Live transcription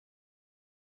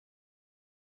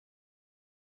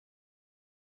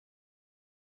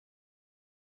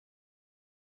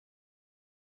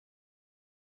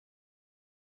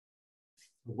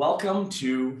Welcome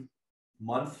to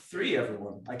month 3,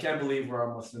 everyone. I can't believe we're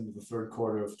almost into the third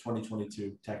quarter of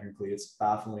 2022. Technically, it's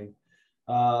baffling.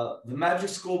 The magic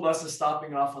school bus is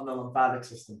stopping off on the lymphatic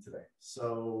system today.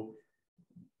 So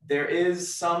there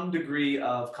is some degree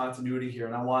of continuity here,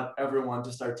 and I want everyone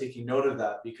to start taking note of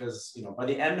that because, by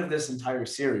the end of this entire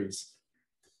series,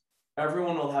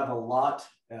 everyone will have a lot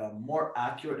more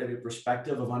accurate of a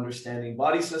perspective of understanding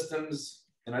body systems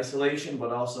in isolation,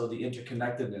 but also the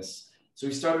interconnectedness. So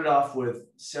we started off with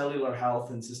cellular health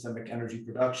and systemic energy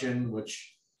production,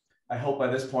 which I hope by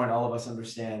this point, all of us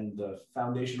understand the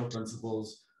foundational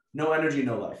principles: no energy,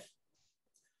 no life.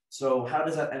 So how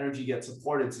does that energy get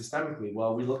supported systemically?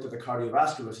 Well, we looked at the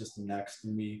cardiovascular system next,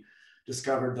 and we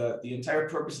discovered that the entire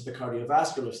purpose of the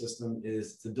cardiovascular system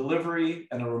is the delivery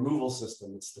and a removal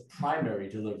system. It's the primary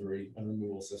delivery and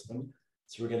removal system.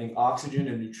 So we're getting oxygen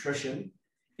and nutrition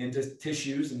into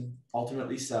tissues and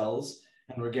ultimately cells,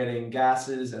 and we're getting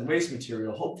gases and waste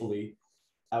material, hopefully,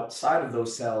 outside of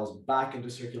those cells back into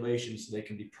circulation so they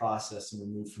can be processed and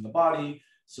removed from the body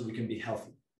so we can be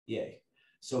healthy. Yay.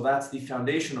 So that's the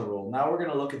foundational role. Now we're going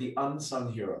to look at the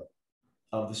unsung hero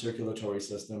of the circulatory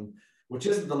system, which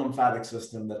is the lymphatic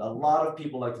system that a lot of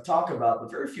people like to talk about,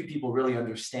 but very few people really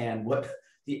understand what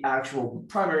the actual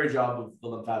primary job of the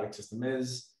lymphatic system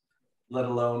is, let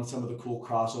alone some of the cool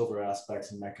crossover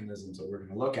aspects and mechanisms that we're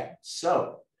going to look at.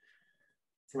 So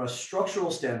from a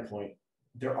structural standpoint,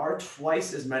 there are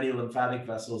twice as many lymphatic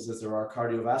vessels as there are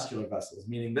cardiovascular vessels,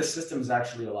 meaning this system is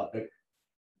actually a lot bigger.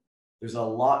 There's a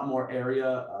lot more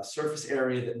area, surface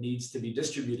area that needs to be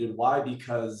distributed. Why?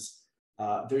 Because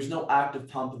there's no active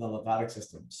pump in the lymphatic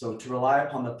system. So to rely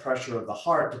upon the pressure of the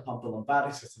heart to pump the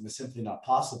lymphatic system is simply not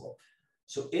possible.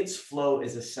 So its flow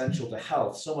is essential to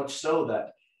health, so much so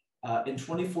that in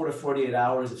 24 to 48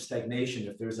 hours of stagnation,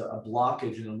 if there's a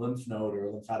blockage in a lymph node or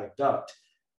a lymphatic duct,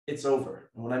 it's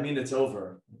over. And when I mean it's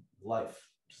over, life,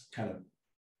 is kind of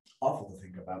awful to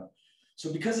think about.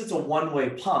 So because it's a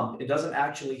one-way pump, it doesn't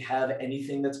actually have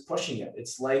anything that's pushing it.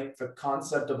 It's like the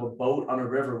concept of a boat on a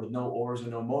river with no oars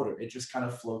and no motor. It just kind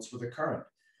of floats with the current.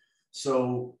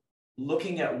 So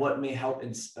looking at what may help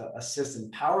assist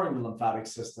in powering the lymphatic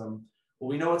system, well,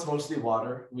 we know it's mostly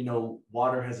water. We know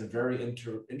water has a very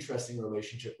interesting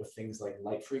relationship with things like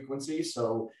light frequency.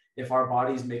 So if our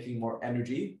body is making more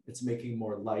energy, it's making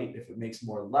more light. If it makes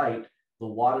more light, the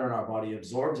water in our body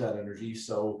absorbs that energy.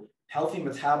 So healthy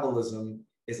metabolism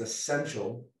is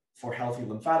essential for healthy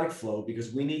lymphatic flow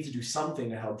because we need to do something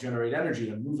to help generate energy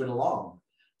to move it along.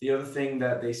 The other thing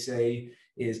that they say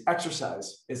is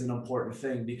exercise is an important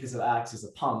thing because it acts as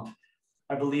a pump.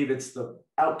 I believe it's the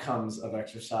outcomes of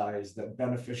exercise that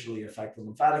beneficially affect the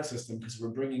lymphatic system because we're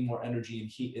bringing more energy and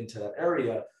heat into that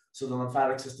area so the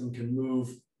lymphatic system can move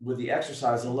with the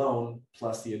exercise alone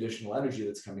plus the additional energy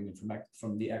that's coming in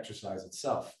from the exercise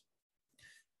itself.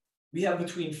 We have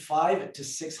between 500 to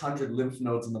 600 lymph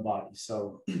nodes in the body.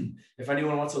 So if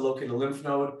anyone wants to locate a lymph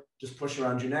node, just push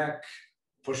around your neck,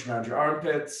 push around your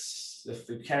armpits. If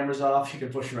the camera's off, you can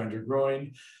push around your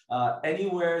groin.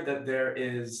 Anywhere that there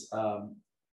is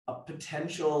a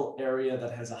potential area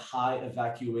that has a high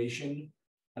evacuation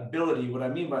ability, what I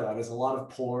mean by that is a lot of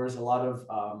pores, a lot of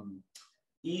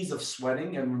ease of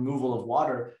sweating and removal of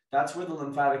water. That's where the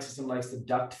lymphatic system likes to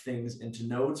duct things into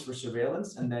nodes for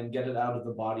surveillance and then get it out of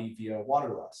the body via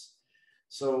water loss.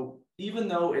 So even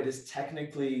though it is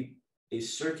technically a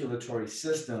circulatory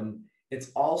system,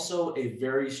 it's also a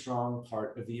very strong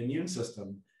part of the immune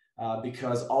system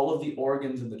because all of the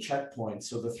organs and the checkpoints,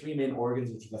 so the 3 main organs,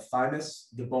 which are the thymus,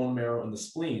 the bone marrow, and the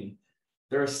spleen,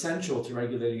 they're essential to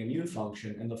regulating immune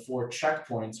function. And the 4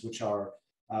 checkpoints, which are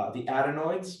the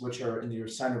adenoids, which are in your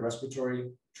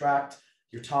sino-respiratory tract,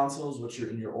 your tonsils, which are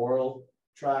in your oral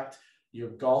tract, your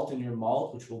galt and your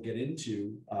malt, which we'll get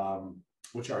into,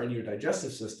 which are in your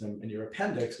digestive system, and your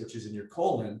appendix, which is in your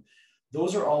colon.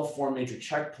 Those are all 4 major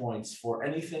checkpoints for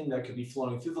anything that could be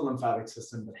flowing through the lymphatic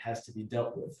system that has to be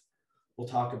dealt with. We'll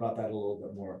talk about that a little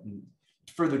bit more in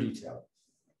further detail.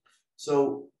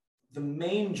 So the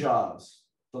main jobs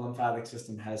the lymphatic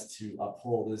system has to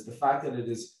uphold is the fact that it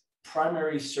is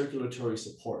primary circulatory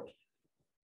support.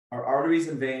 Our arteries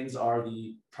and veins are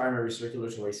the primary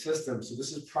circulatory system. So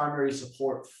this is primary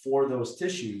support for those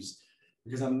tissues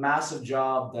because a massive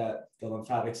job that the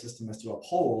lymphatic system has to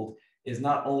uphold is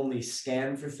not only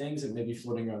scan for things that may be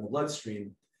floating around the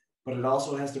bloodstream, but it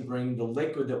also has to bring the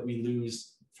liquid that we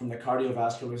lose from the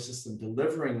cardiovascular system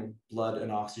delivering blood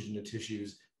and oxygen to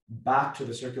tissues back to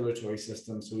the circulatory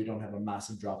system so we don't have a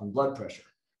massive drop in blood pressure.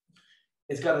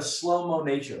 It's got a slow-mo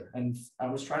nature. And I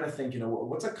was trying to think,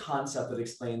 what's a concept that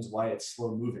explains why it's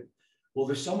slow moving? Well,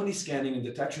 there's so many scanning and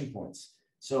detection points.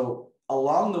 So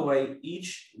along the way,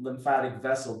 each lymphatic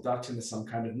vessel ducts into some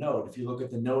kind of node. If you look at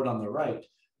the node on the right,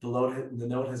 the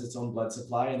node has its own blood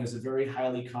supply, and there's a very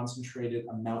highly concentrated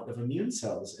amount of immune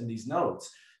cells in these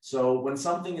nodes. So when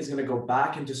something is going to go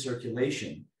back into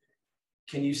circulation,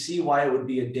 can you see why it would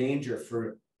be a danger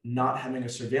for not having a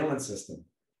surveillance system?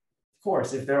 Of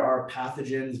course, if there are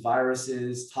pathogens,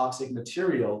 viruses, toxic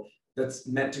material that's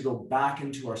meant to go back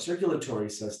into our circulatory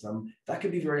system, that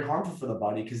could be very harmful for the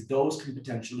body because those can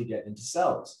potentially get into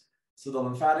cells. So the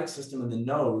lymphatic system and the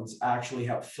nodes actually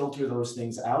help filter those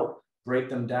things out, break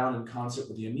them down in concert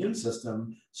with the immune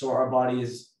system, so our body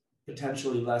is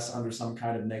potentially less under some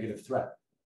kind of negative threat.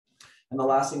 And the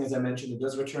last thing, as I mentioned, it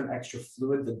does return extra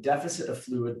fluid, the deficit of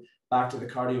fluid back to the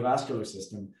cardiovascular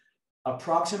system.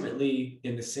 Approximately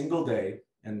in a single day,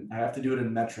 and I have to do it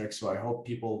in metric, so I hope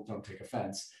people don't take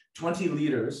offense, 20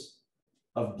 liters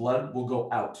of blood will go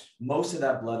out. Most of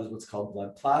that blood is what's called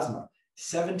blood plasma.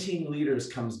 17 liters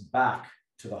comes back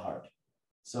to the heart.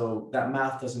 So that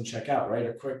math doesn't check out, right?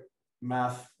 A quick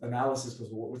math analysis was,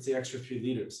 well, what's the extra 3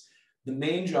 liters? The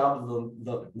main job of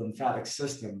the lymphatic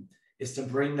system is to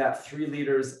bring that 3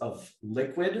 liters of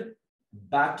liquid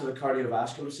back to the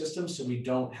cardiovascular system so we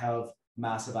don't have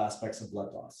massive aspects of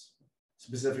blood loss,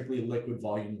 specifically liquid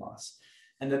volume loss.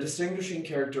 And the distinguishing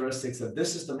characteristics that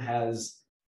this system has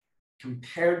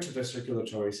compared to the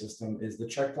circulatory system is the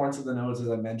checkpoints of the nodes, as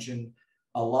I mentioned,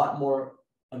 a lot more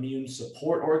immune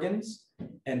support organs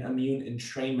and immune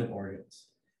entrainment organs.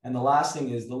 And the last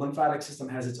thing is the lymphatic system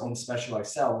has its own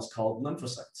specialized cells called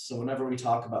lymphocytes. So whenever we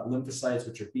talk about lymphocytes,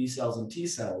 which are B cells and T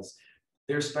cells,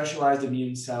 they're specialized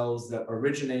immune cells that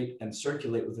originate and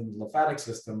circulate within the lymphatic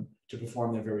system to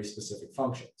perform their very specific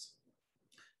functions.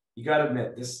 You got to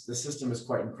admit, this system is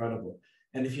quite incredible.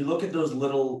 And if you look at those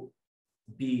little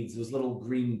beads, those little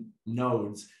green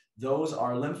nodes, those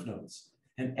are lymph nodes.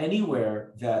 And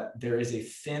anywhere that there is a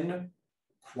thin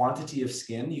quantity of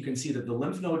skin, you can see that the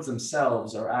lymph nodes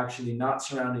themselves are actually not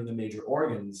surrounding the major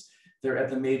organs. They're at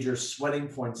the major sweating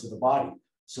points of the body.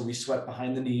 So we sweat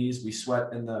behind the knees, we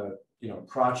sweat in the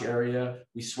crotch area,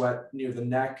 we sweat near the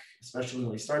neck, especially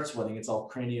when we start sweating, it's all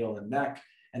cranial and neck,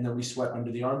 and then we sweat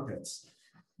under the armpits.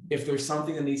 If there's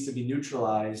something that needs to be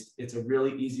neutralized, it's a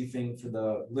really easy thing for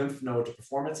the lymph node to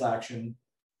perform its action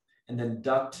and then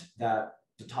duct that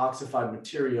detoxified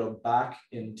material back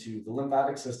into the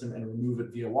lymphatic system and remove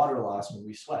it via water loss when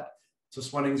we sweat. So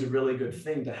sweating is a really good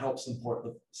thing to help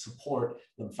support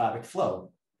lymphatic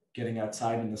flow, getting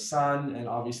outside in the sun and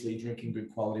obviously drinking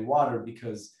good quality water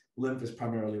because lymph is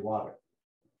primarily water.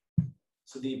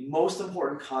 So the most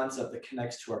important concept that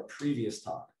connects to our previous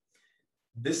talk,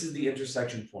 this is the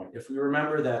intersection point. If we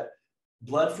remember that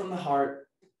blood from the heart,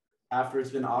 after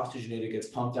it's been oxygenated, gets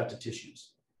pumped out to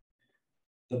tissues.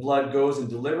 The blood goes and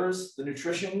delivers the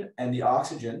nutrition and the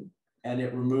oxygen, and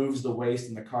it removes the waste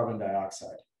and the carbon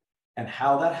dioxide. And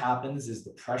how that happens is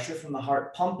the pressure from the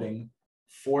heart pumping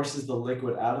forces the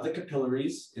liquid out of the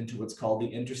capillaries into what's called the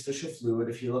interstitial fluid.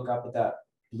 If you look up at that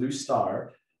blue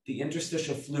star, the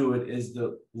interstitial fluid is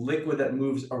the liquid that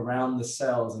moves around the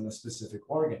cells in a specific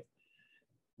organ.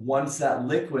 Once that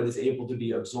liquid is able to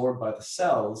be absorbed by the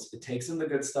cells, it takes in the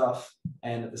good stuff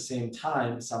and at the same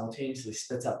time simultaneously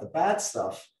spits out the bad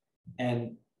stuff.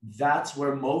 And that's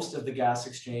where most of the gas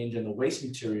exchange and the waste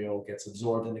material gets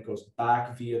absorbed, and it goes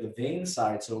back via the vein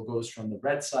side. So it goes from the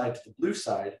red side to the blue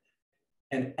side.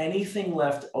 And anything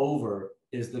left over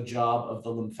is the job of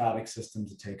the lymphatic system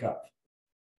to take up.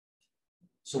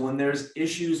 So when there's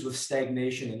issues with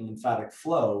stagnation in lymphatic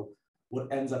flow,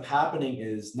 what ends up happening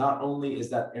is not only is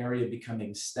that area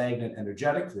becoming stagnant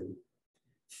energetically,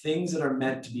 things that are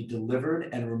meant to be delivered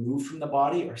and removed from the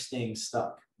body are staying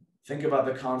stuck. Think about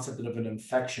the concept of an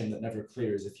infection that never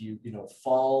clears. If you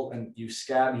fall and you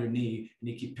scab your knee and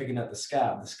you keep picking at the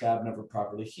scab never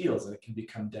properly heals, and it can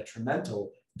become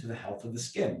detrimental to the health of the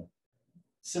skin.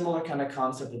 Similar kind of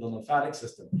concept with the lymphatic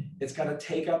system. It's got to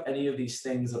take up any of these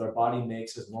things that our body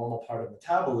makes as normal part of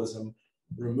metabolism,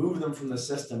 remove them from the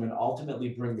system, and ultimately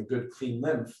bring the good, clean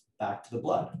lymph back to the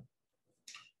blood.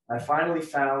 I finally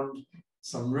found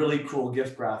some really cool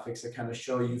GIF graphics that kind of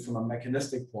show you from a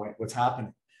mechanistic point what's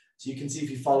happening. So you can see if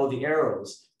you follow the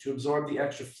arrows, to absorb the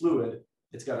extra fluid,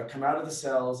 it's got to come out of the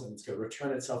cells and it's got to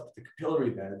return itself to the capillary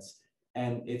beds.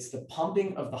 And it's the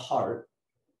pumping of the heart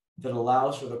that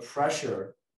allows for the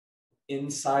pressure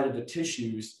inside of the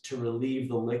tissues to relieve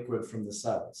the liquid from the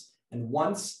cells. And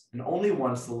once, and only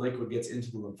once, the liquid gets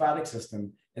into the lymphatic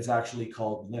system, it's actually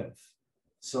called lymph.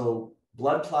 So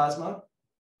blood plasma,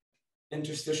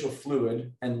 interstitial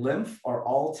fluid, and lymph are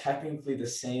all technically the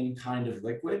same kind of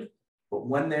liquid, but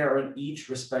when they are in each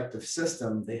respective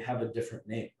system, they have a different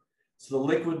name. So the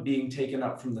liquid being taken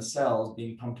up from the cells,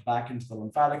 being pumped back into the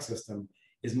lymphatic system,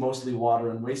 is mostly water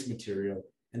and waste material.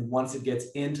 And once it gets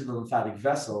into the lymphatic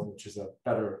vessel, which is a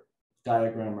better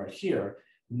diagram right here,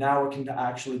 now it can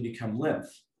actually become lymph.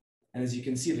 And as you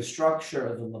can see, the structure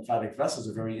of the lymphatic vessels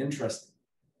are very interesting.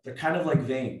 They're kind of like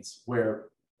veins, where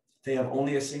they have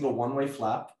only a single one-way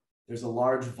flap. There's a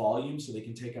large volume, so they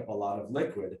can take up a lot of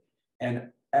liquid. And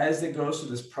as it goes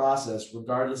through this process,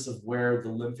 regardless of where the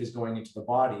lymph is going into the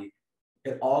body,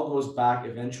 it all goes back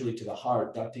eventually to the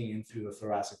heart, ducting in through the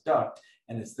thoracic duct.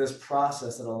 And it's this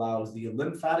process that allows the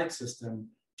lymphatic system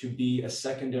to be a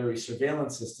secondary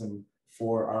surveillance system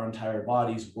for our entire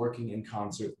bodies, working in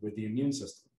concert with the immune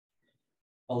system.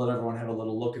 I'll let everyone have a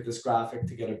little look at this graphic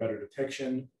to get a better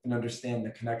depiction and understand the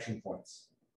connection points.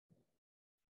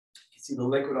 You can see the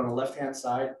liquid on the left-hand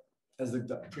side, as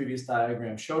the previous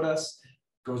diagram showed us,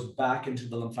 goes back into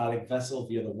the lymphatic vessel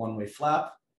via the one-way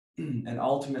flap, and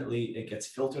ultimately it gets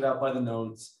filtered out by the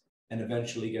nodes and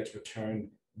eventually gets returned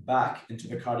back into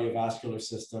the cardiovascular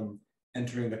system,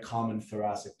 entering the common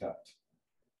thoracic duct.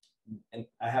 And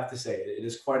I have to say, it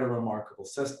is quite a remarkable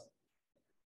system.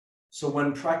 So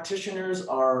when practitioners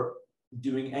are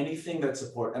doing anything that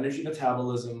support energy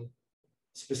metabolism,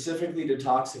 specifically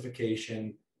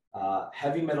detoxification,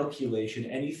 heavy metal chelation,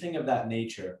 anything of that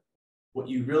nature, what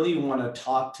you really want to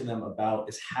talk to them about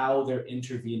is how they're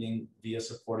intervening via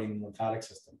supporting the lymphatic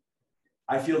system.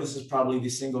 I feel this is probably the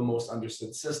single most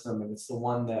understood system, and it's the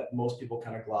one that most people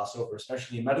kind of gloss over,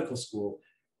 especially in medical school,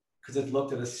 because it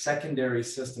looked at a secondary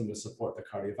system to support the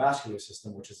cardiovascular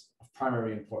system, which is of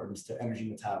primary importance to energy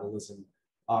metabolism,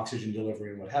 oxygen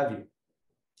delivery, and what have you.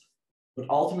 But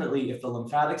ultimately, if the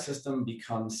lymphatic system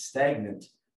becomes stagnant,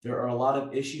 there are a lot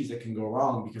of issues that can go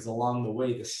wrong, because along the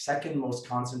way, the second most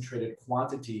concentrated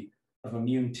quantity of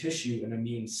immune tissue and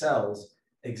immune cells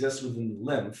exists within the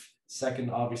lymph, second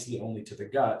obviously only to the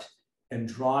gut. And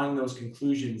drawing those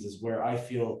conclusions is where I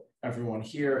feel everyone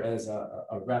here, as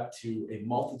a rep to a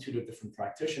multitude of different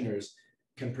practitioners,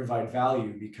 can provide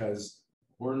value, because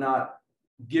we're not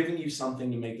giving you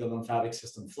something to make the lymphatic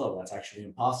system flow. That's actually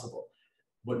impossible.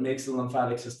 What makes the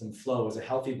lymphatic system flow is a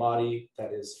healthy body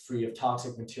that is free of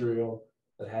toxic material,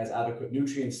 that has adequate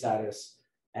nutrient status,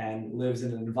 and lives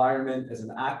in an environment as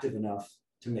active enough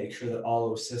to make sure that all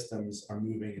those systems are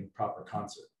moving in proper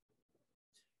concert.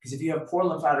 Because if you have poor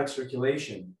lymphatic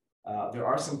circulation, there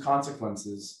are some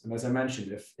consequences. And as I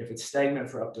mentioned, if it's stagnant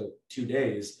for up to 2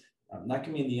 days, that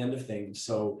can mean the end of things.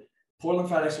 So poor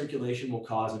lymphatic circulation will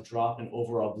cause a drop in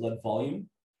overall blood volume.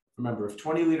 Remember, if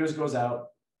 20 liters goes out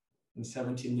and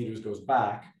 17 liters goes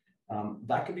back,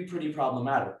 that could be pretty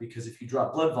problematic, because if you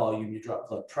drop blood volume, you drop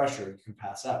blood pressure, you can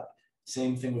pass out.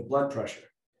 Same thing with blood pressure.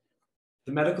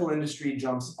 The medical industry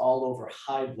jumps all over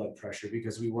high blood pressure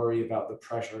because we worry about the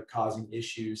pressure causing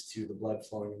issues to the blood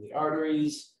flowing in the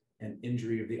arteries and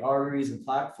injury of the arteries and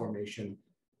plaque formation.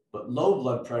 But low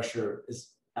blood pressure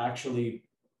is actually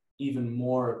even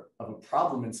more of a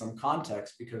problem in some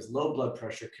contexts, because low blood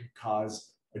pressure could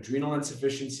cause adrenal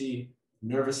insufficiency,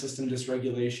 nervous system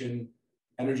dysregulation,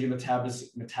 energy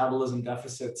metabolism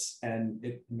deficits, and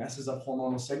it messes up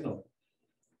hormonal signaling.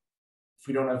 If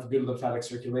we don't have good lymphatic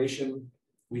circulation,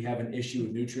 we have an issue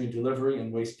with nutrient delivery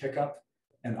and waste pickup,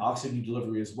 and oxygen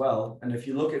delivery as well. And if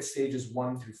you look at stages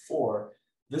 1 through 4,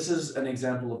 this is an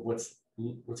example of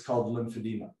what's called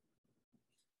lymphedema.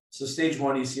 So stage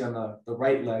 1, you see on the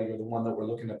right leg, or the one that we're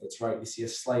looking at that's right, you see a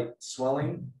slight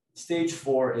swelling. Stage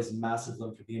 4 is massive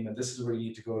lymphedema. This is where you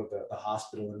need to go to the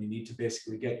hospital, and you need to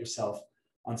basically get yourself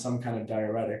on some kind of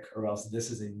diuretic, or else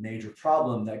this is a major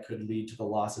problem that could lead to the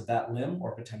loss of that limb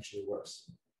or potentially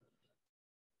worse.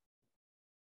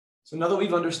 So now that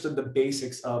we've understood the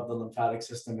basics of the lymphatic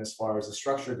system as far as the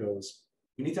structure goes,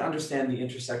 we need to understand the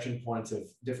intersection points of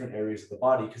different areas of the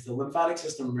body, because the lymphatic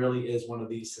system really is one of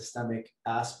these systemic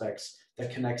aspects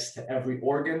that connects to every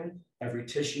organ, every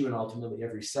tissue, and ultimately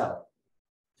every cell.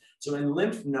 So in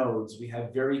lymph nodes, we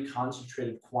have very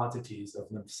concentrated quantities of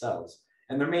lymph cells,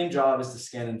 and their main job is to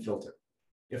scan and filter.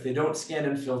 If they don't scan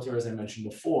and filter, as I mentioned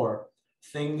before,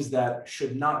 things that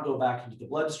should not go back into the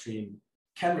bloodstream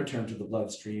can return to the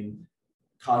bloodstream,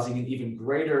 causing an even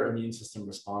greater immune system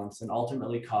response and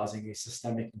ultimately causing a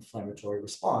systemic inflammatory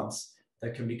response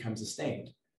that can become sustained.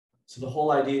 So the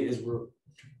whole idea is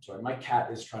sorry, my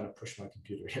cat is trying to push my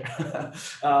computer here.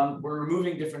 We're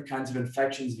removing different kinds of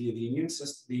infections via the immune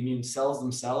system, the immune cells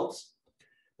themselves,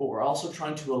 but we're also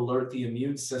trying to alert the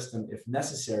immune system if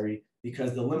necessary,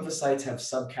 because the lymphocytes have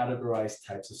subcategorized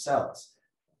types of cells.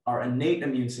 Our innate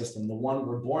immune system, the one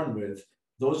we're born with,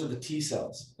 those are the T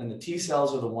cells, and the T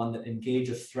cells are the one that engage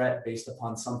a threat based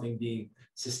upon something being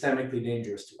systemically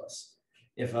dangerous to us.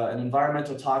 If an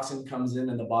environmental toxin comes in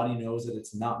and the body knows that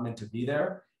it's not meant to be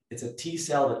there, it's a T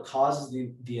cell that causes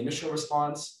the initial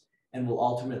response and will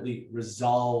ultimately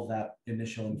resolve that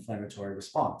initial inflammatory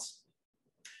response.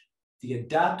 The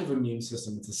adaptive immune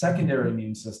system, it's a secondary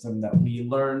immune system that we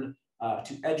learn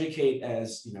to educate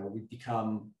as we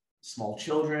become small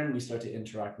children, we start to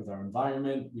interact with our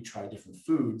environment, we try different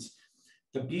foods.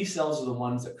 The B cells are the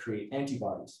ones that create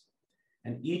antibodies.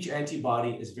 And each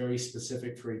antibody is very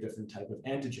specific for a different type of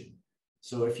antigen.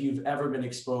 So if you've ever been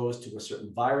exposed to a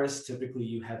certain virus, typically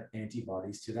you have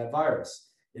antibodies to that virus.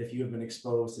 If you have been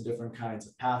exposed to different kinds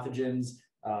of pathogens,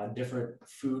 different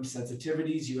food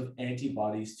sensitivities, you have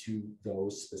antibodies to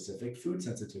those specific food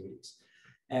sensitivities.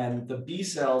 And the B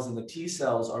cells and the T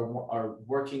cells are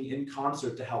working in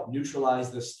concert to help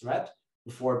neutralize this threat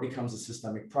before it becomes a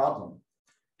systemic problem.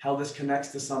 How this connects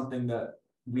to something that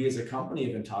we as a company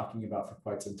have been talking about for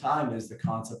quite some time is the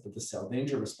concept of the cell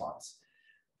danger response.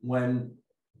 When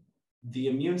the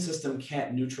immune system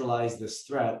can't neutralize this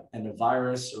threat and a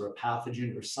virus or a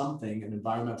pathogen or something, an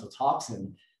environmental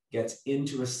toxin, gets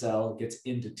into a cell, gets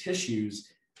into tissues,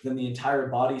 then the entire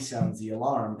body sounds the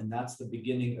alarm. And that's the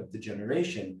beginning of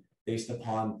degeneration based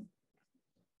upon,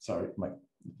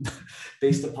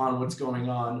 based upon what's going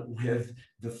on with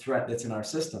the threat that's in our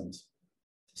systems.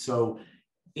 So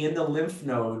in the lymph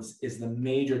nodes is the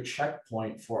major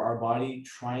checkpoint for our body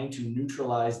trying to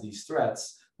neutralize these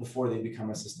threats before they become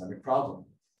a systemic problem.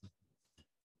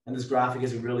 And this graphic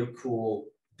is a really cool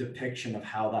depiction of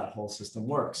how that whole system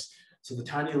works. So the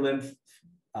tiny lymph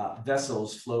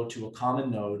vessels flow to a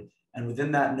common node, and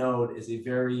within that node is a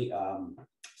very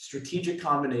strategic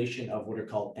combination of what are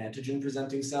called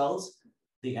antigen-presenting cells.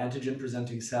 The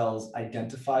antigen-presenting cells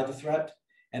identify the threat,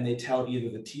 and they tell either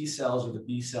the T cells or the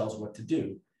B cells what to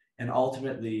do. And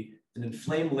ultimately, an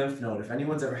inflamed lymph node, if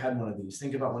anyone's ever had one of these,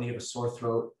 think about when you have a sore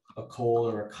throat, a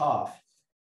cold, or a cough.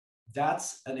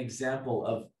 That's an example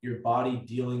of your body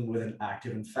dealing with an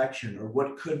active infection or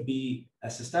what could be a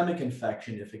systemic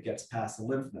infection if it gets past the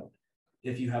lymph node.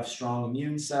 If you have strong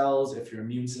immune cells, if your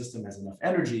immune system has enough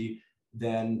energy,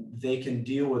 then they can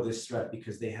deal with this threat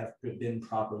because they have been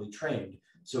properly trained.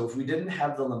 So if we didn't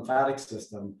have the lymphatic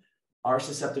system, our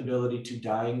susceptibility to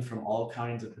dying from all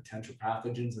kinds of potential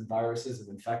pathogens and viruses and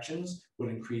infections would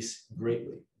increase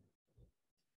greatly.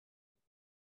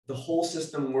 The whole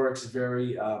system works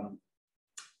very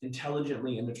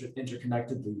intelligently and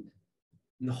interconnectedly.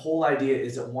 And the whole idea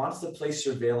is it wants to place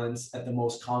surveillance at the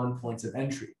most common points of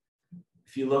entry.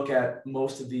 If you look at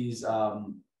most of these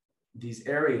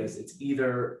areas, it's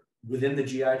either within the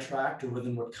GI tract or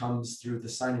within what comes through the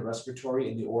sinus-respiratory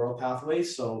and the oral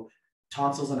pathways. So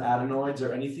tonsils and adenoids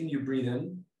are anything you breathe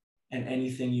in and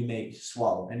anything you may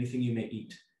swallow, anything you may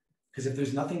eat. Because if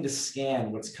there's nothing to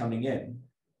scan what's coming in,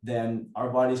 then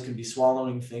our bodies could be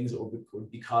swallowing things that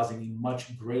would be causing a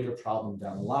much greater problem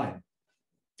down the line.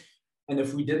 And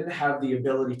if we didn't have the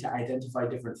ability to identify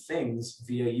different things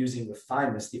via using the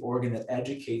thymus, the organ that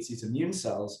educates these immune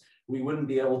cells, we wouldn't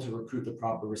be able to recruit the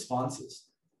proper responses.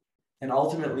 And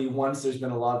ultimately, once there's been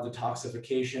a lot of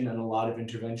detoxification and a lot of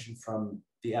intervention from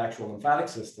the actual lymphatic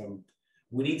system,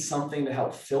 we need something to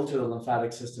help filter the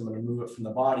lymphatic system and remove it from the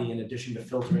body, in addition to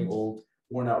filtering old,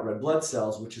 worn out red blood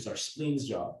cells, which is our spleen's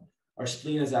job. Our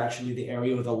spleen is actually the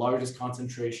area with the largest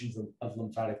concentrations of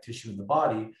lymphatic tissue in the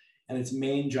body. And its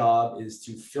main job is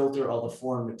to filter all the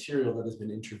foreign material that has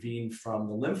been intervened from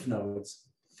the lymph nodes.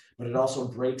 But it also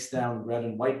breaks down red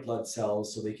and white blood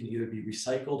cells so they can either be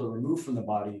recycled or removed from the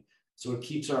body. So it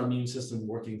keeps our immune system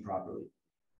working properly.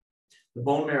 The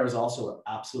bone marrow is also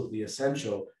absolutely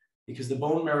essential because the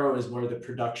bone marrow is where the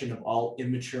production of all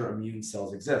immature immune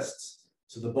cells exists.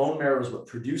 So the bone marrow is what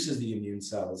produces the immune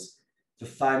cells. The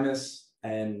thymus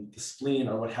and the spleen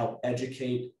are what help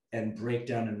educate and break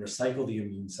down and recycle the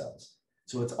immune cells.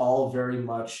 So it's all very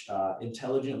much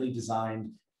intelligently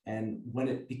designed. And when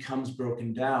it becomes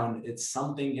broken down, it's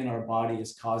something in our body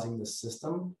is causing the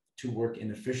system to work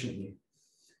inefficiently.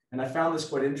 And I found this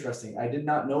quite interesting. I did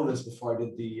not know this before I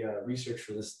did the research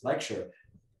for this lecture.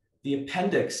 The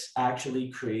appendix actually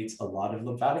creates a lot of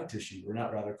lymphatic tissue, or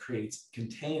not rather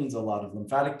contains a lot of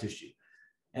lymphatic tissue.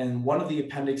 And one of the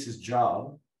appendix's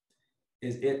job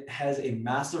is it has a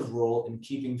massive role in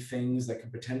keeping things that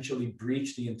could potentially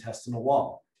breach the intestinal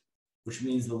wall, which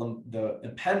means the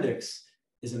appendix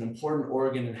is an important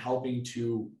organ in helping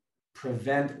to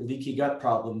prevent leaky gut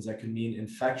problems that could mean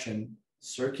infection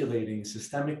circulating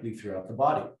systemically throughout the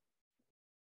body.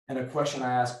 And a question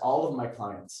I ask all of my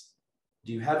clients: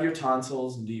 do you have your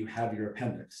tonsils and do you have your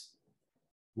appendix?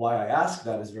 Why I ask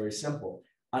that is very simple.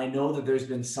 I know that there's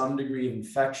been some degree of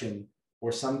infection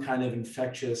or some kind of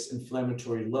infectious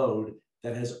inflammatory load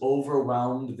that has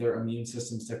overwhelmed their immune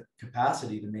system's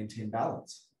capacity to maintain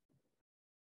balance.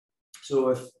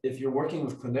 So if you're working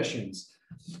with clinicians,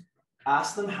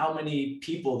 ask them how many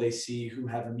people they see who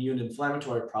have immune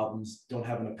inflammatory problems don't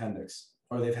have an appendix,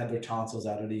 or they've had their tonsils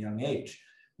out at a young age.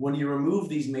 When you remove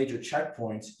these major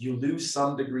checkpoints, you lose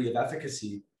some degree of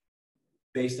efficacy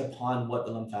based upon what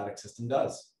the lymphatic system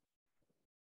does.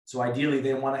 So ideally,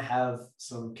 they want to have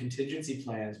some contingency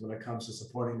plans when it comes to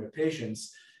supporting their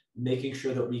patients, making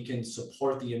sure that we can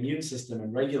support the immune system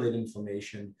and regulate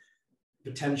inflammation,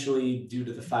 potentially due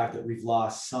to the fact that we've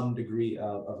lost some degree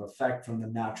of effect from the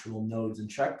natural nodes and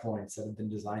checkpoints that have been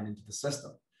designed into the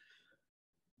system.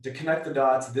 To connect the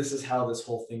dots, this is how this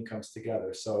whole thing comes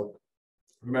together. So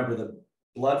remember, the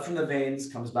blood from the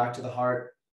veins comes back to the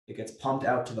heart. It gets pumped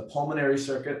out to the pulmonary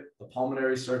circuit. The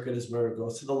pulmonary circuit is where it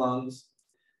goes to the lungs.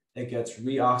 It gets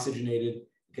reoxygenated,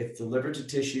 gets delivered to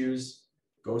tissues,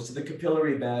 goes to the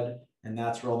capillary bed, and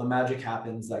that's where all the magic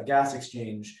happens, that gas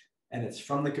exchange. And it's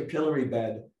from the capillary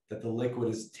bed that the liquid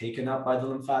is taken up by the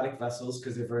lymphatic vessels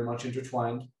because they're very much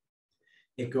intertwined.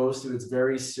 It goes through its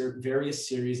various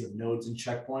series of nodes and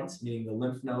checkpoints, meaning the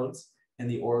lymph nodes and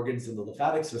the organs in the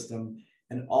lymphatic system,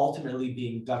 and ultimately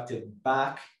being ducted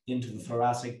back into the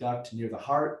thoracic duct near the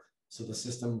heart, so the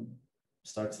system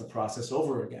starts the process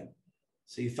over again.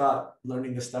 So you thought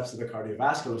learning the steps of the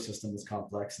cardiovascular system was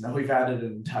complex. Now we've added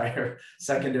an entire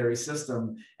secondary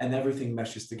system and everything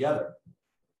meshes together.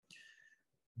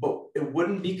 But it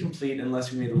wouldn't be complete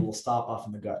unless we made a little stop off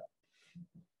in the gut.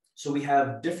 So we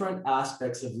have different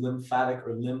aspects of lymphatic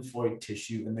or lymphoid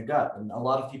tissue in the gut. And a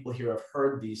lot of people here have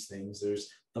heard these things. There's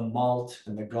the malt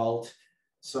and the galt.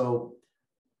 So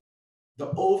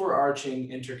the overarching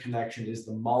interconnection is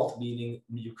the malt, meaning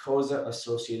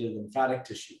mucosa-associated lymphatic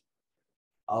tissue.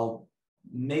 I'll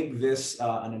make this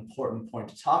an important point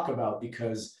to talk about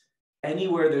because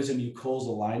anywhere there's a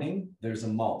mucosal lining, there's a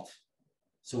malt.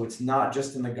 So it's not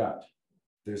just in the gut.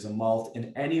 There's a malt,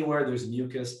 and anywhere there's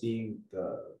mucus, being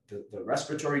the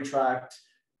respiratory tract,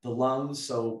 the lungs.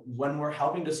 So when we're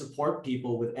helping to support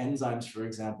people with enzymes, for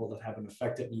example, that have an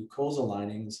affected mucosal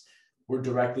linings, we're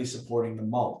directly supporting the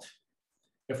malt.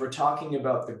 If we're talking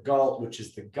about the galt, which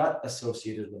is the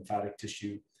gut-associated lymphatic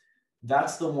tissue,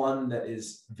 that's the one that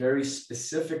is very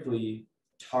specifically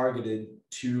targeted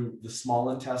to the small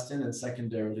intestine and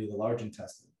secondarily the large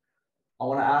intestine. I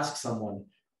want to ask someone,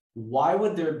 why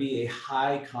would there be a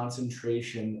high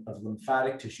concentration of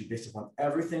lymphatic tissue based upon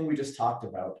everything we just talked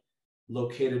about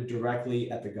located directly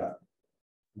at the gut?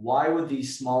 Why would the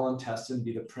small intestine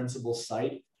be the principal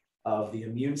site of the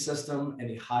immune system and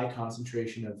a high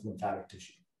concentration of lymphatic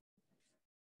tissue?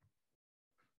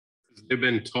 They've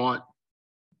been taught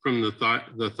from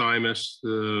the thymus,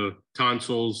 the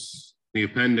tonsils, the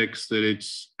appendix, that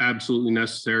it's absolutely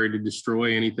necessary to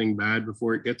destroy anything bad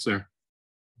before it gets there.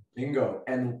 Bingo.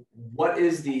 And what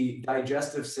is the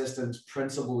digestive system's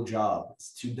principal job?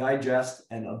 It's to digest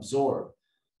and absorb.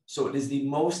 So it is the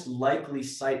most likely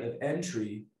site of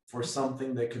entry for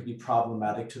something that could be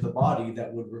problematic to the body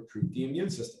that would recruit the immune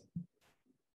system.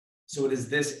 So it is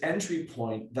this entry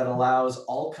point that allows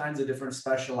all kinds of different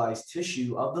specialized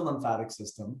tissue of the lymphatic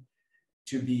system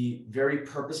to be very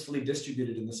purposefully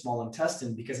distributed in the small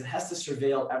intestine because it has to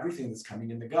surveil everything that's coming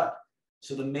in the gut.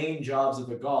 So the main jobs of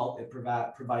the galt, it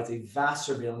provides a vast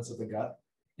surveillance of the gut.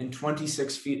 In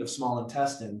 26 feet of small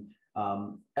intestine,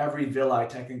 every villi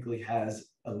technically has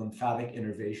a lymphatic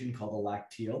innervation called a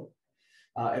lacteal.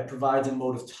 It provides a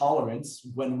mode of tolerance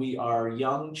when we are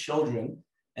young children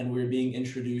and we're being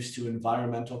introduced to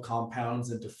environmental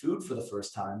compounds and to food for the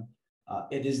first time.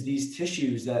 It is these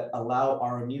tissues that allow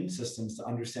our immune systems to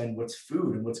understand what's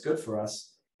food and what's good for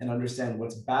us and understand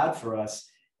what's bad for us.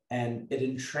 And it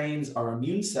entrains our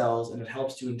immune cells and it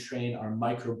helps to entrain our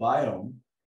microbiome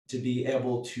to be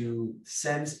able to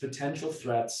sense potential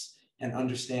threats and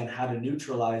understand how to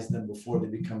neutralize them before they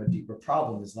become a deeper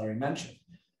problem, as Larry mentioned.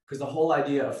 Because the whole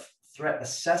idea of threat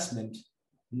assessment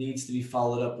needs to be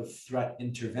followed up with threat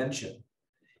intervention.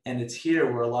 And it's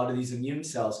here where a lot of these immune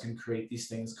cells can create these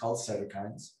things called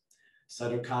cytokines.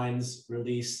 Cytokines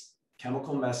release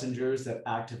chemical messengers that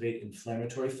activate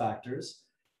inflammatory factors.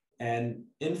 And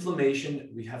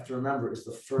inflammation, we have to remember, is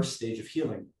the first stage of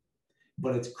healing.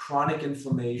 But it's chronic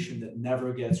inflammation that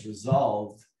never gets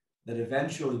resolved that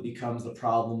eventually becomes the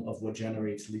problem of what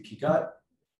generates leaky gut,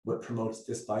 what promotes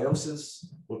dysbiosis,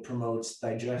 what promotes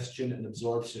digestion and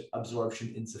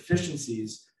absorption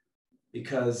insufficiencies,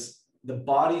 because the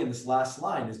body in this last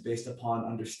line is based upon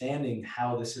understanding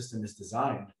how the system is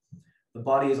designed. The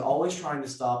body is always trying to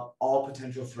stop all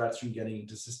potential threats from getting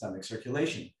into systemic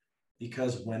circulation,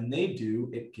 because when they do,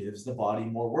 it gives the body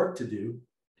more work to do.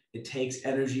 it takes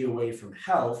energy away from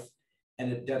health,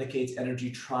 and it dedicates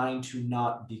energy trying to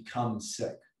not become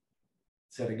sick.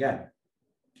 Said again,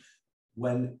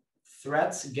 when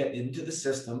threats get into the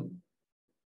system,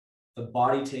 the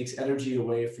body takes energy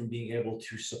away from being able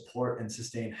to support and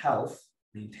sustain health,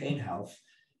 maintain health,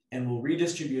 and will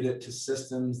redistribute it to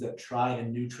systems that try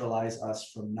and neutralize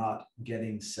us from not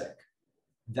getting sick.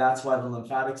 That's why the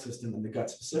lymphatic system and the gut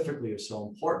specifically are so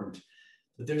important.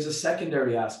 But there's a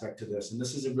secondary aspect to this, and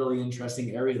this is a really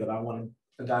interesting area that I want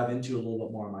to dive into a little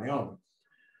bit more on my own.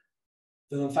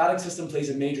 The lymphatic system plays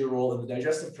a major role in the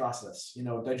digestive process. You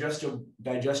know,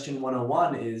 digestion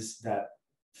 101 is that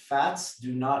fats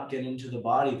do not get into the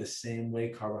body the same way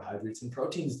carbohydrates and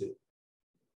proteins do.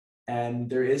 And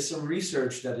there is some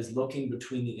research that is looking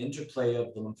between the interplay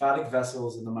of the lymphatic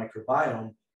vessels and the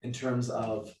microbiome in terms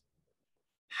of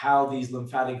how these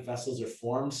lymphatic vessels are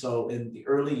formed. So in the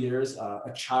early years,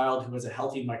 a child who has a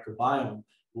healthy microbiome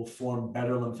will form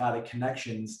better lymphatic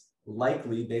connections,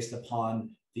 likely based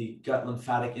upon the gut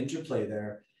lymphatic interplay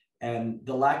there. And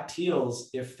the lacteals,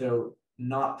 if they're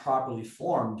not properly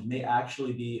formed, may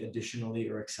actually be additionally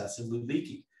or excessively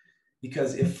leaky.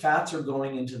 Because if fats are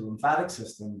going into the lymphatic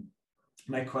system,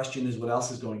 my question is, what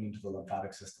else is going into the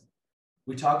lymphatic system?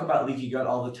 We talk about leaky gut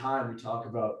all the time. We talk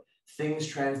about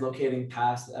things translocating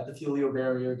past the epithelial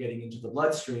barrier, getting into the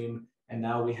bloodstream, and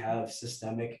now we have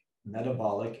systemic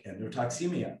metabolic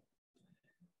endotoxemia.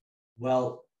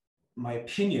 Well, my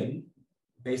opinion,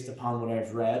 based upon what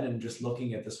I've read and just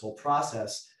looking at this whole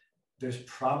process, there's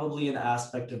probably an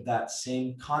aspect of that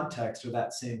same context or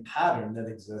that same pattern that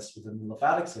exists within the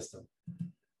lymphatic system.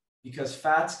 Because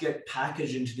fats get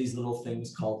packaged into these little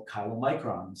things called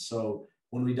chylomicrons. So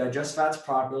when we digest fats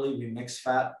properly, we mix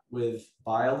fat with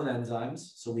bile and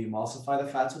enzymes. So we emulsify the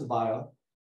fats with bile.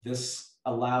 This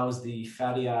allows the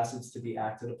fatty acids to be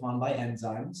acted upon by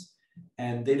enzymes.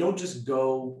 And they don't just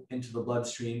go into the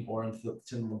bloodstream or into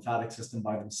the lymphatic system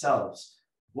by themselves.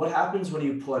 What happens when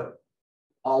you put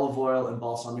olive oil and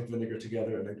balsamic vinegar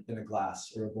together in a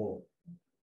glass or a bowl?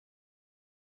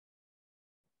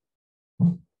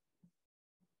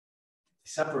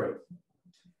 Separate.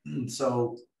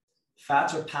 So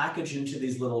fats are packaged into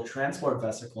these little transport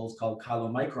vesicles called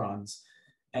chylomicrons,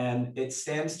 and it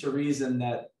stands to reason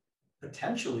that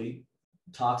potentially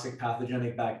toxic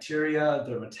pathogenic bacteria,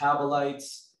 their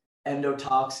metabolites,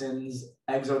 endotoxins,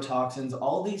 exotoxins,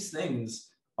 all these things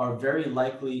are very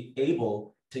likely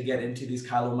able to get into these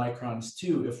chylomicrons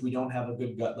too if we don't have a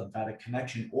good gut lymphatic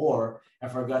connection, or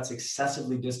if our gut's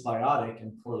excessively dysbiotic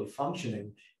and poorly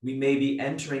functioning, we may be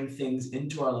entering things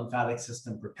into our lymphatic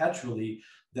system perpetually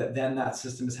that then that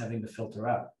system is having to filter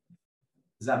out.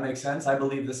 Does that make sense? I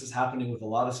believe this is happening with a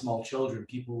lot of small children,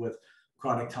 people with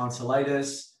chronic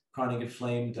tonsillitis, chronic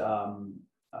inflamed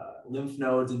lymph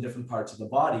nodes in different parts of the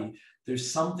body.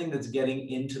 There's something that's getting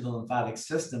into the lymphatic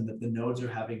system that the nodes are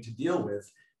having to deal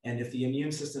with. And if the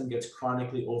immune system gets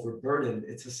chronically overburdened,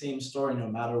 it's the same story no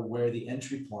matter where the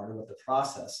entry point or what the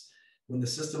process. When the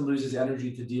system loses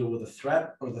energy to deal with a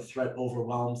threat, or the threat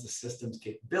overwhelms the system's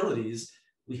capabilities,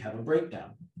 we have a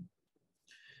breakdown.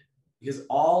 Because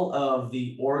all of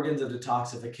the organs of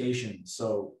detoxification,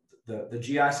 so the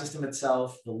GI system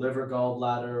itself, the liver,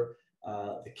 gallbladder,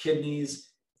 the kidneys,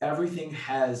 everything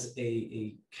has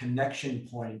a connection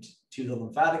point to the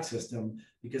lymphatic system,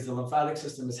 because the lymphatic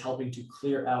system is helping to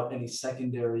clear out any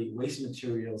secondary waste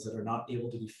materials that are not able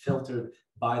to be filtered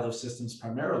by those systems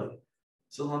primarily.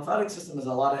 So the lymphatic system has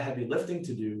a lot of heavy lifting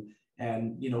to do.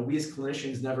 And, you know, we as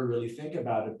clinicians never really think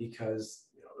about it because,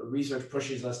 you know, research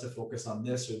pushes us to focus on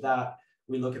this or that.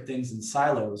 We look at things in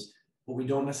silos, but we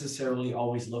don't necessarily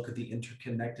always look at the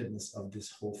interconnectedness of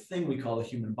this whole thing we call the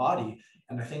human body.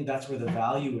 And I think that's where the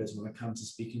value is when it comes to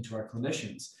speaking to our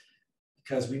clinicians,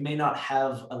 because we may not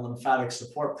have a lymphatic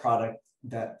support product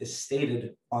that is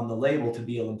stated on the label to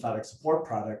be a lymphatic support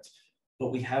product,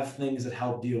 but we have things that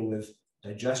help deal with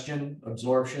digestion,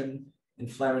 absorption,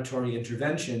 inflammatory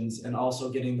interventions, and also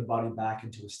getting the body back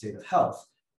into a state of health.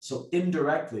 So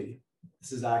indirectly,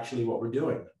 this is actually what we're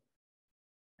doing.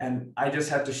 And I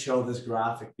just had to show this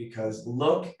graphic because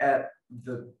look at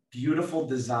the beautiful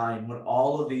design when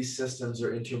all of these systems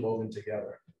are interwoven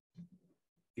together.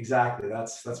 Exactly,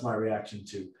 that's my reaction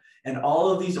too. And all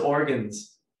of these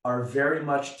organs are very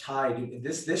much tied.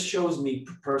 This shows me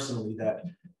personally that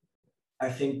I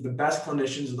think the best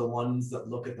clinicians are the ones that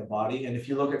look at the body. And if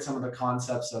you look at some of the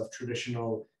concepts of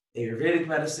traditional Ayurvedic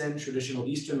medicine, traditional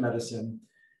Eastern medicine,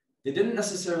 they didn't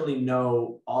necessarily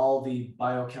know all the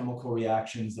biochemical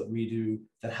reactions that we do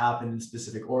that happen in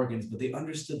specific organs, but they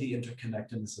understood the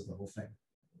interconnectedness of the whole thing.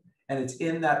 And it's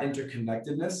in that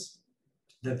interconnectedness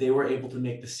that they were able to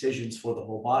make decisions for the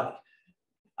whole body.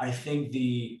 I think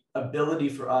the ability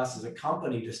for us as a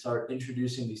company to start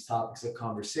introducing these topics of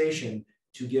conversation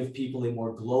to give people a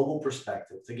more global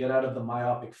perspective, to get out of the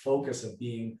myopic focus of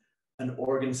being an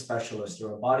organ specialist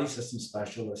or a body system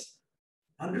specialist,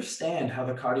 understand how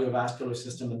the cardiovascular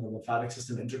system and the lymphatic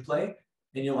system interplay,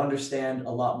 and you'll understand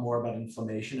a lot more about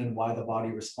inflammation and why the body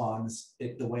responds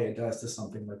the way it does to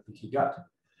something like leaky gut.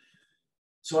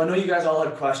 So I know you guys all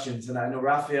had questions, and I know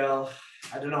Raphael,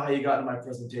 I don't know how you got in my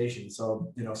presentation.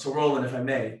 So, so Roland, if I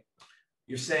may,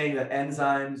 you're saying that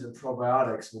enzymes and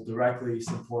probiotics will directly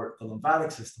support the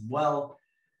lymphatic system. Well,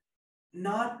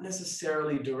 not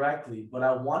necessarily directly, but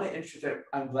I want to introduce,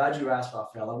 I'm glad you asked,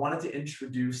 Raphael. I wanted to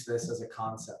introduce this as a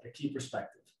concept, a key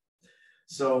perspective.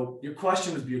 So your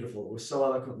question was beautiful. It was so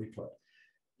eloquently put.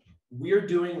 We're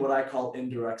doing what I call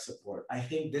indirect support. I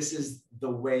think this is the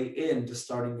way into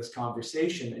starting this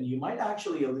conversation. And you might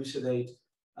actually elucidate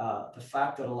the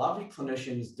fact that a lot of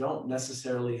clinicians don't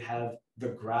necessarily have the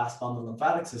grasp on the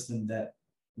lymphatic system that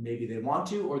maybe they want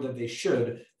to, or that they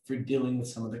should, for dealing with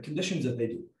some of the conditions that they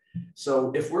do.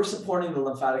 So if we're supporting the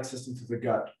lymphatic system through the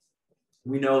gut,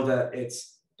 we know that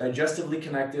it's digestively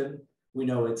connected. We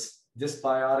know it's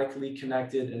dysbiotically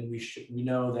connected, and we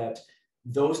know that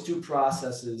those two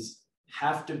processes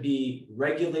have to be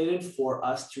regulated for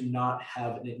us to not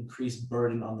have an increased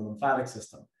burden on the lymphatic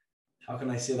system. How can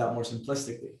I say that more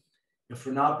simplistically? If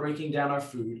we're not breaking down our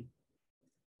food,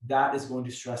 that is going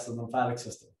to stress the lymphatic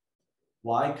system.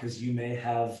 Why? Because you may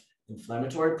have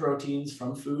inflammatory proteins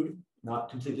from food not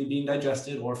completely being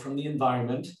digested, or from the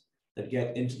environment, that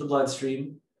get into the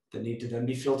bloodstream, that need to then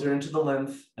be filtered into the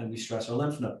lymph, and we stress our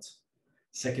lymph nodes.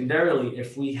 Secondarily,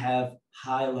 if we have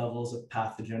high levels of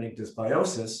pathogenic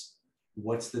dysbiosis,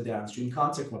 what's the downstream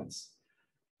consequence?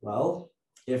 Well,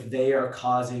 if they are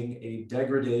causing a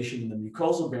degradation in the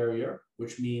mucosal barrier,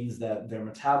 which means that their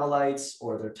metabolites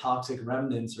or their toxic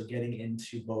remnants are getting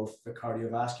into both the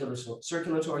cardiovascular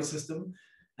circulatory system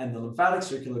and the lymphatic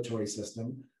circulatory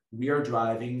system, we are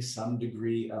driving some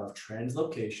degree of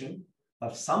translocation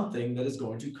of something that is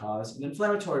going to cause an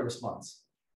inflammatory response.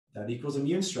 That equals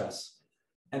immune stress.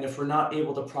 And if we're not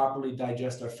able to properly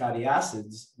digest our fatty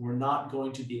acids, we're not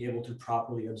going to be able to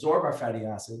properly absorb our fatty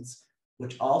acids,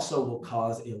 which also will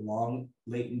cause a long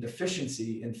latent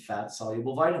deficiency in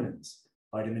fat-soluble vitamins.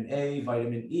 Vitamin A,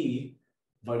 vitamin E,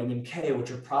 vitamin K,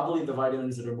 which are probably the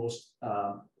vitamins that are most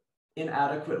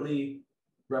inadequately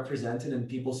represented in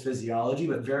people's physiology,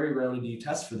 but very rarely do you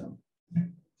test for them.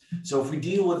 So if we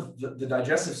deal with the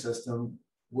digestive system,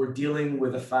 we're dealing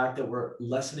with the fact that we're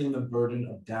lessening the burden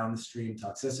of downstream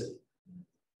toxicity.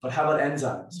 But how about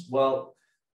enzymes? Well,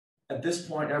 at this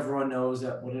point, everyone knows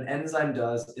that what an enzyme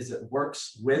does is it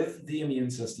works with the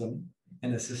immune system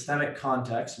in a systemic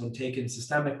context, when taken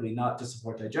systemically, not to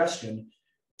support digestion,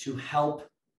 to help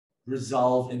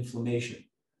resolve inflammation.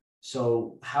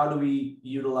 So how do we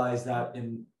utilize that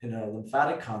in a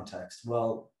lymphatic context?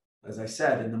 Well, as I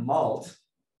said, in the malt,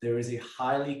 there is a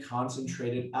highly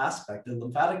concentrated aspect of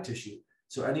lymphatic tissue.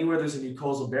 So anywhere there's a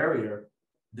mucosal barrier,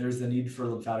 there's the need for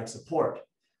lymphatic support.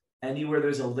 Anywhere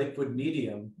there's a liquid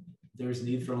medium, there's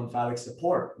need for lymphatic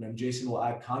support. And Jason will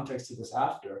add context to this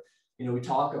after. We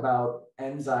talk about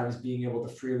enzymes being able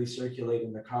to freely circulate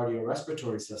in the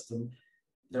cardiorespiratory system.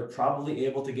 They're probably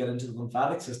able to get into the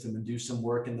lymphatic system and do some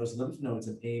work in those lymph nodes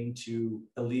and aim to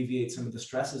alleviate some of the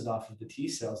stresses off of the T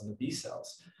cells and the B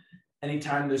cells.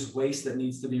 Anytime there's waste that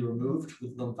needs to be removed,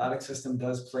 the lymphatic system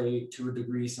does play, to a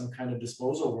degree, some kind of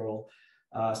disposal role.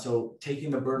 So taking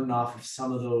the burden off of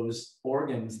some of those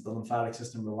organs the lymphatic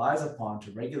system relies upon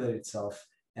to regulate itself,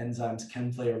 enzymes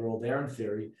can play a role there in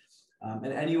theory.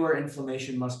 And anywhere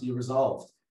inflammation must be resolved.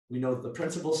 We know that the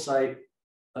principal site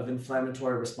of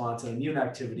inflammatory response and immune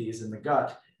activity is in the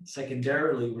gut.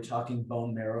 Secondarily, we're talking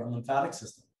bone marrow and lymphatic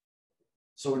system.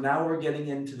 So now we're getting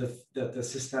into the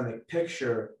systemic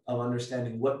picture of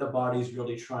understanding what the body is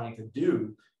really trying to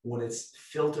do when it's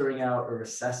filtering out or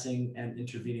assessing and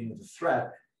intervening with the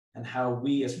threat, and how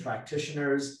we as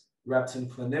practitioners, reps, and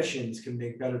clinicians can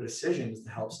make better decisions to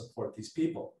help support these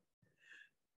people.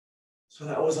 So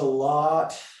that was a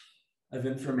lot of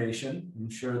information. I'm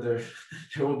sure there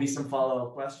will be some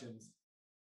follow-up questions.